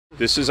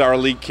This is our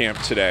elite camp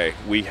today.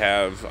 We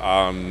have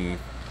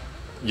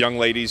young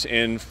ladies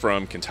in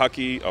from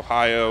Kentucky,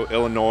 Ohio,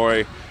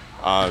 Illinois,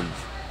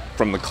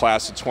 from the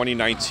class of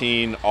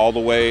 2019 all the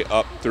way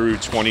up through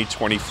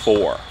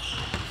 2024.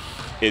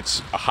 It's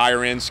a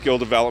higher end skill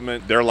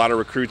development. There are a lot of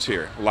recruits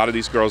here. A lot of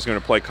these girls are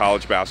going to play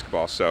college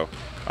basketball, so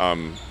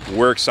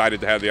we're excited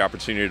to have the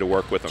opportunity to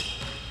work with them.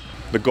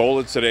 The goal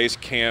of today's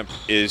camp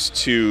is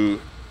to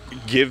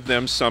give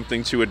them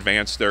something to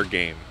advance their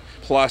game,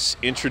 plus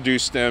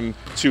introduce them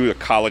to a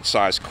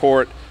college-sized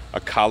court, a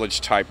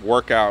college-type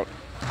workout.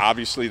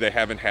 Obviously, they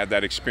haven't had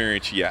that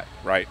experience yet,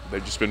 right?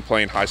 They've just been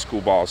playing high school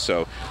ball.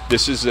 So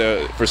this is,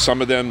 for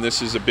some of them,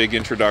 this is a big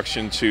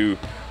introduction to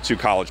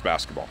college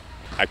basketball.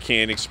 I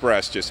can't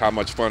express just how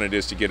much fun it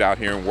is to get out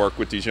here and work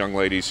with these young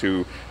ladies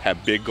who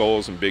have big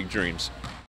goals and big dreams.